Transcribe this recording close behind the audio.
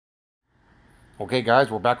Okay, guys,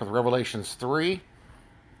 we're back with Revelations 3.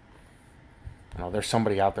 There's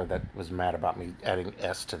somebody out there that was mad about me adding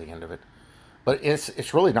S to the end of it. But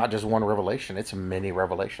it's really not just one revelation. It's many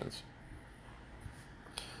revelations.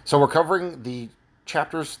 So we're covering the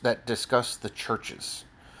chapters that discuss the churches.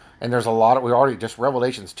 And there's a lot of, we already, just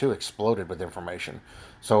Revelations 2 exploded with information.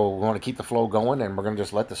 So we want to keep the flow going, and we're going to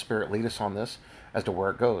just let the Spirit lead us on this as to where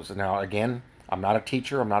it goes. Now, again, I'm not a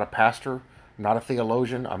teacher. I'm not a pastor. I'm not a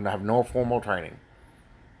theologian. I have no formal training.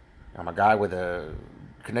 I'm a guy with a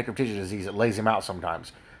connective tissue disease that lays him out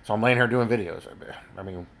sometimes. So I'm laying here doing videos. I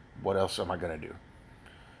mean, what else am I going to do?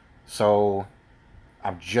 So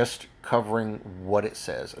I'm just covering what it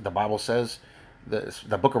says. The Bible says,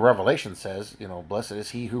 the book of Revelation says, blessed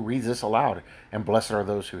is he who reads this aloud, and blessed are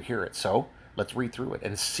those who hear it. So let's read through it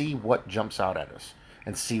and see what jumps out at us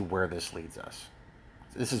and see where this leads us.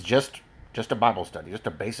 This is just a Bible study, just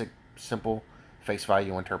a basic, simple, face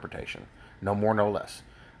value interpretation. No more, no less.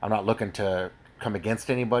 I'm not looking to come against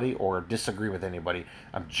anybody or disagree with anybody.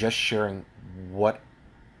 I'm just sharing what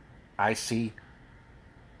I see.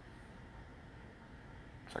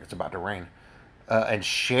 It's like it's about to rain. And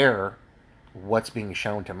share what's being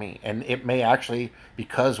shown to me. And it may actually,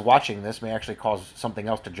 because watching this may actually cause something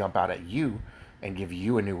else to jump out at you and give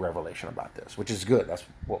you a new revelation about this, which is good. That's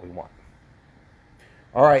what we want.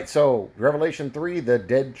 All right, so Revelation 3, the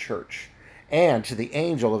dead church. And to the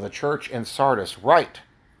angel of the church in Sardis, write,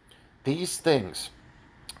 these things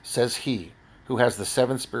says he who has the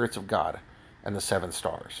 7 spirits of God and the 7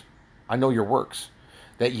 stars. I know your works,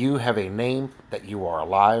 that you have a name, that you are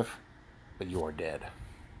alive, but you are dead.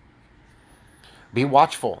 Be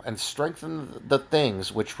watchful and strengthen the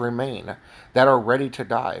things which remain that are ready to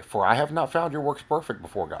die, for I have not found your works perfect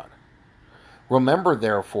before God. Remember,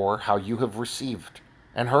 therefore, how you have received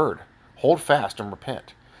and heard. Hold fast and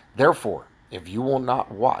repent. Therefore, if you will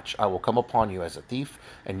not watch, I will come upon you as a thief,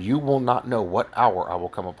 and you will not know what hour I will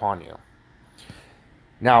come upon you.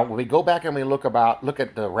 Now, when we go back and we look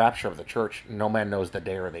at the rapture of the church, no man knows the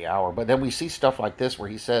day or the hour. But then we see stuff like this where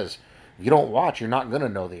he says, if you don't watch, you're not going to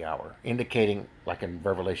know the hour. Indicating, like in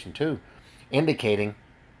Revelation 2, indicating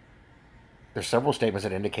there's several statements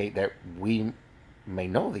that indicate that we may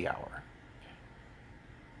know the hour.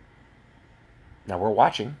 Now, we're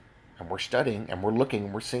watching, and we're studying, and we're looking,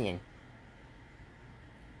 and we're seeing.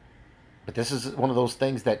 But this is one of those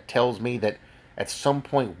things that tells me that at some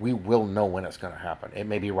point we will know when it's going to happen. It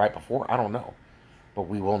may be right before, I don't know. But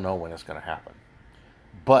we will know when it's going to happen.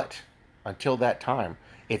 But until that time,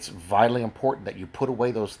 it's vitally important that you put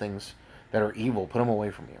away those things that are evil, put them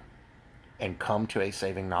away from you, and come to a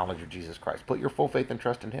saving knowledge of Jesus Christ. Put your full faith and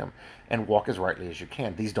trust in him and walk as rightly as you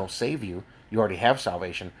can. These don't save you. You already have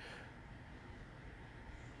salvation.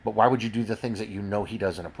 But why would you do the things that you know he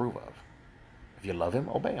doesn't approve of? If you love him,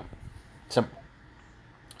 obey him. Simple.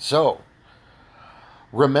 So,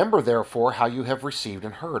 remember, therefore, how you have received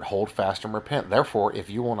and heard. Hold fast and repent. Therefore, if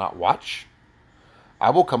you will not watch, I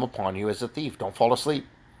will come upon you as a thief. Don't fall asleep,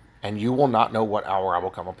 and you will not know what hour I will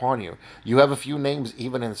come upon you. You have a few names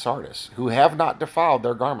even in Sardis, who have not defiled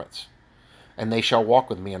their garments, and they shall walk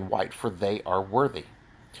with me in white, for they are worthy.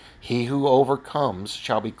 He who overcomes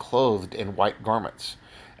shall be clothed in white garments,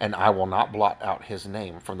 and I will not blot out his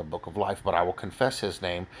name from the book of life, but I will confess his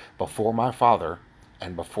name before my Father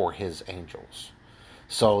and before his angels.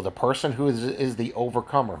 So the person who is the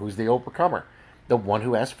overcomer, who's the overcomer? The one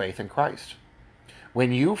who has faith in Christ.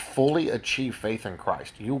 When you fully achieve faith in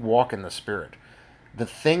Christ, you walk in the Spirit, the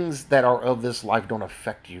things that are of this life don't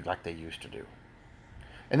affect you like they used to do.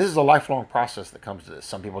 And this is a lifelong process that comes to this.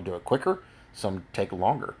 Some people do it quicker, some take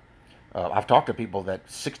longer. I've talked to people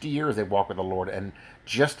that 60 years they've walked with the Lord and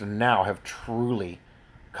just now have truly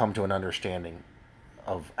come to an understanding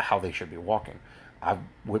of how they should be walking. I've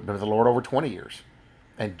been with the Lord over 20 years.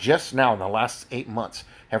 And just now, in the last 8 months,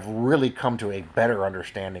 have really come to a better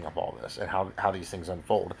understanding of all this and how these things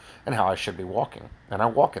unfold and how I should be walking. And I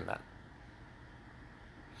walk in that.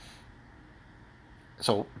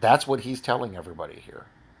 So that's what he's telling everybody here.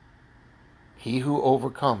 He who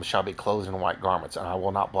overcomes shall be clothed in white garments, and I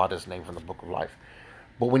will not blot his name from the book of life.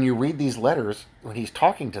 But when you read these letters, when he's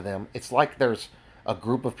talking to them, it's like there's a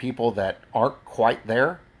group of people that aren't quite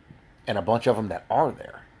there and a bunch of them that are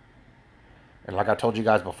there. And like I told you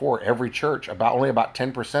guys before, every church, only about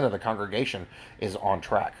 10% of the congregation is on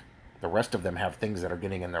track. The rest of them have things that are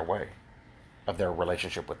getting in their way of their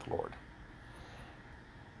relationship with the Lord.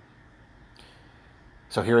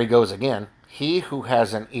 So here he goes again. He who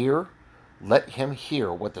has an ear, let him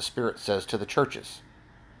hear what the Spirit says to the churches.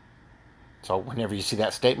 So whenever you see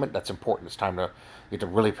that statement, that's important. It's time to you have to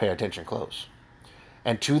really pay attention close.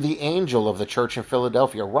 And to the angel of the church in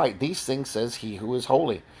Philadelphia, write, these things says he who is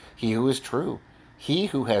holy, he who is true, he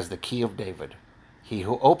who has the key of David, he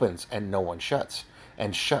who opens and no one shuts,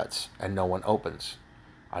 and shuts and no one opens.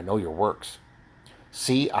 I know your works.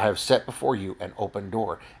 See, I have set before you an open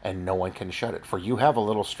door, and no one can shut it. For you have a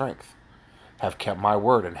little strength, have kept my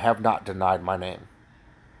word, and have not denied my name.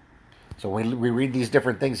 So when we read these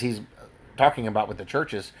different things he's talking about with the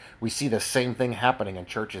churches, we see the same thing happening in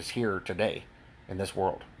churches here today in this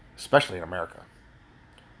world, especially in America.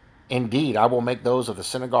 Indeed, I will make those of the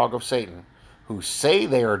synagogue of Satan who say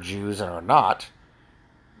they are Jews and are not.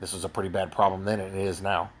 This was a pretty bad problem then, and it is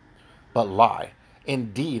now. But lie.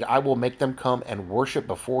 Indeed, I will make them come and worship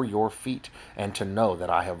before your feet, and to know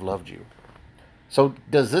that I have loved you. So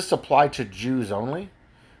does this apply to Jews only?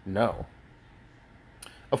 No.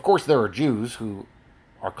 Of course, there are Jews who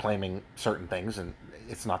are claiming certain things, and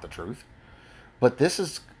it's not the truth. But this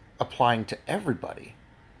is applying to everybody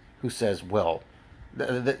who says, well,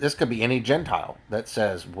 this could be any Gentile that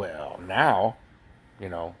says, well, now,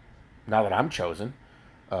 now that I'm chosen,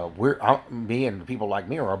 me and people like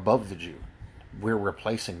me are above the Jew. We're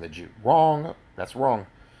replacing the Jew. Wrong. That's wrong.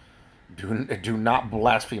 Do not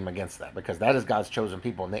blaspheme against that, because that is God's chosen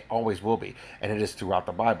people, and they always will be, and it is throughout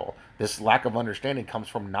the Bible. This lack of understanding comes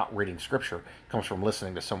from not reading Scripture, comes from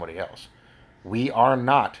listening to somebody else. We are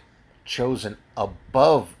not chosen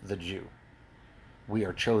above the Jew. We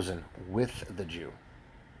are chosen with the Jew.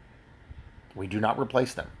 We do not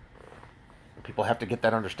replace them. People have to get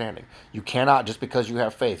that understanding. You cannot, just because you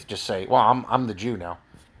have faith, just say, well, I'm the Jew now,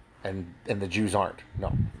 and the Jews aren't.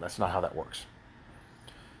 No, that's not how that works.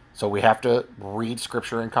 So we have to read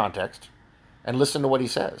Scripture in context and listen to what he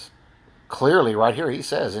says. Clearly, right here, he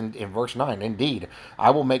says in verse 9, indeed,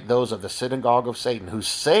 I will make those of the synagogue of Satan who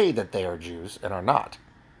say that they are Jews and are not,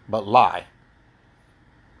 but lie.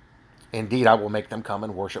 Indeed, I will make them come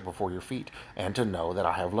and worship before your feet, and to know that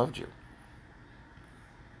I have loved you.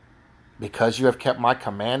 Because you have kept my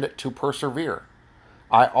command to persevere,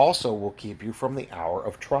 I also will keep you from the hour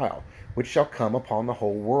of trial, which shall come upon the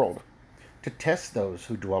whole world, to test those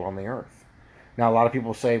who dwell on the earth. Now, a lot of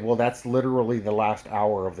people say, well, that's literally the last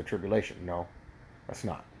hour of the tribulation. No, that's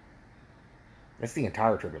not. That's the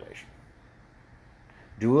entire tribulation.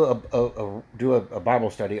 Do a Bible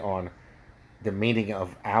study on the meaning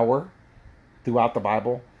of hour throughout the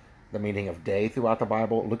Bible, the meaning of day throughout the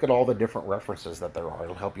Bible. Look at all the different references that there are.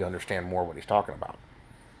 It'll help you understand more what he's talking about.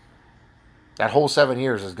 That whole 7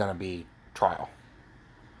 years is going to be trial.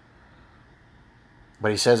 But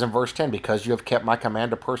he says in verse 10, because you have kept my command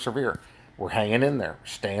to persevere. We're hanging in there,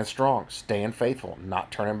 staying strong, staying faithful,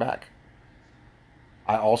 not turning back.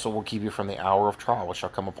 I also will keep you from the hour of trial, which shall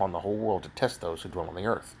come upon the whole world to test those who dwell on the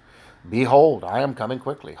earth. Behold, I am coming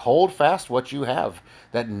quickly. Hold fast what you have,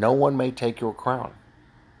 that no one may take your crown.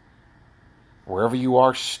 Wherever you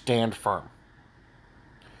are, stand firm.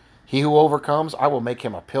 He who overcomes, I will make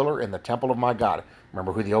him a pillar in the temple of my God.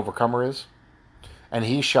 Remember who the overcomer is? And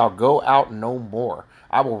he shall go out no more.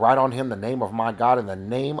 I will write on him the name of my God and the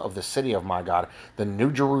name of the city of my God, the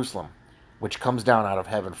new Jerusalem, which comes down out of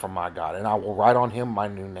heaven from my God. And I will write on him my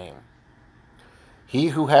new name. He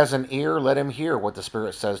who has an ear, let him hear what the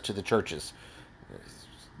Spirit says to the churches.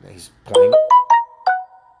 He's pointing.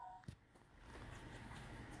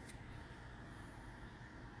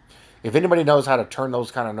 If anybody knows how to turn those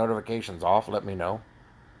kind of notifications off, let me know,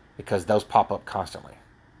 because those pop up constantly.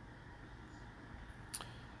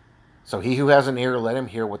 So he who has an ear, let him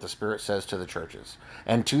hear what the Spirit says to the churches.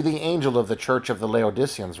 And to the angel of the church of the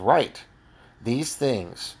Laodiceans write, these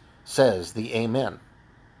things says the Amen,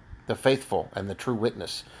 the faithful and the true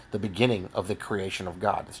witness, the beginning of the creation of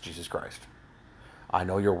God. That's Jesus Christ. I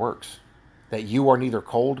know your works, that you are neither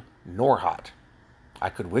cold nor hot. I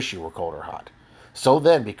could wish you were cold or hot. So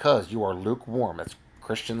then, because you are lukewarm, it's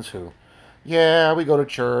Christians who, yeah, we go to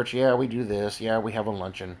church, yeah, we do this, yeah, we have a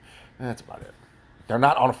luncheon. That's about it. They're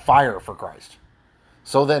not on fire for Christ.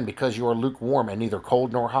 So then, because you are lukewarm and neither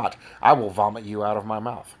cold nor hot, I will vomit you out of my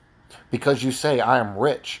mouth. Because you say, I am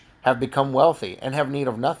rich, have become wealthy, and have need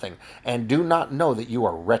of nothing, and do not know that you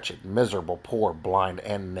are wretched, miserable, poor, blind,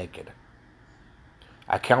 and naked.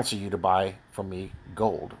 I counsel you to buy from me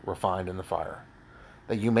gold refined in the fire,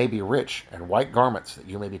 that you may be rich, and white garments, that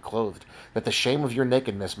you may be clothed, that the shame of your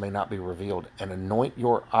nakedness may not be revealed, and anoint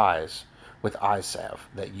your eyes with eye salve,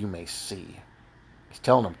 that you may see. He's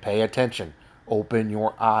telling them, pay attention, open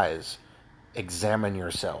your eyes, examine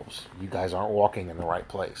yourselves. You guys aren't walking in the right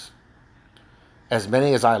place. As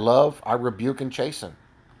many as I love, I rebuke and chasten.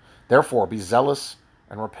 Therefore, be zealous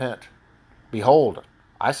and repent. Behold,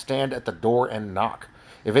 I stand at the door and knock.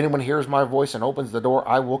 If anyone hears my voice and opens the door,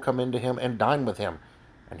 I will come into him and dine with him,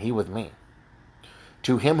 and he with me.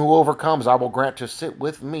 To him who overcomes, I will grant to sit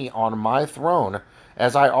with me on my throne,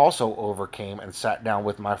 as I also overcame and sat down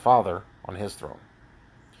with my Father on his throne.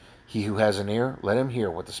 He who has an ear, let him hear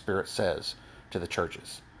what the Spirit says to the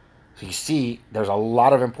churches. So you see, there's a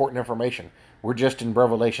lot of important information. We're just in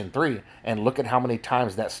Revelation 3, and look at how many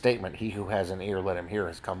times that statement, he who has an ear, let him hear,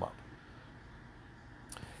 has come up.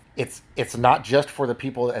 It's not just for the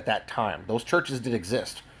people at that time. Those churches did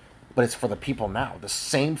exist, but it's for the people now. The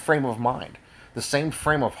same frame of mind, the same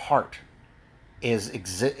frame of heart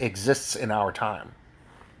exists in our time.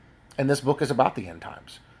 And this book is about the end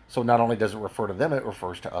times. So not only does it refer to them, it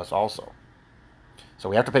refers to us also. So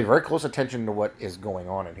we have to pay very close attention to what is going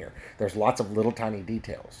on in here. There's lots of little tiny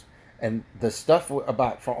details. And the stuff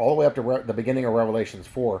about, from all the way up to the beginning of Revelations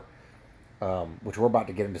 4, which we're about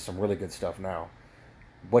to get into some really good stuff now,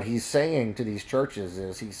 what he's saying to these churches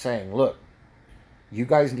is, he's saying, look, you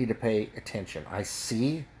guys need to pay attention. I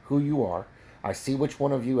see who you are. I see which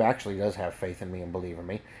one of you actually does have faith in me and believe in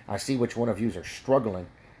me. I see which one of you are struggling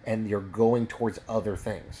and you're going towards other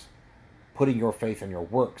things. Putting your faith in your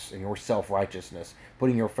works, in your self-righteousness,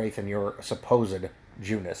 putting your faith in your supposed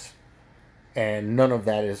Jewness. And none of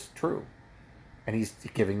that is true. And he's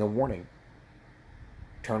giving the warning.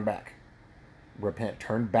 Turn back. Repent.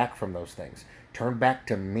 Turn back from those things. Turn back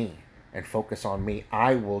to me and focus on me.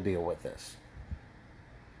 I will deal with this.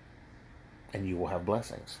 And you will have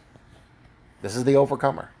blessings. This is the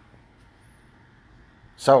overcomer.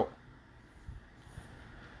 So,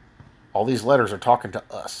 all these letters are talking to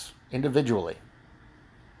us individually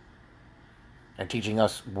and teaching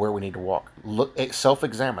us where we need to walk. Look,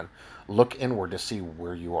 self-examine. Look inward to see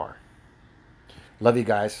where you are. Love you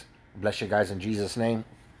guys. Bless you guys in Jesus' name.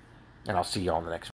 And I'll see you all in the next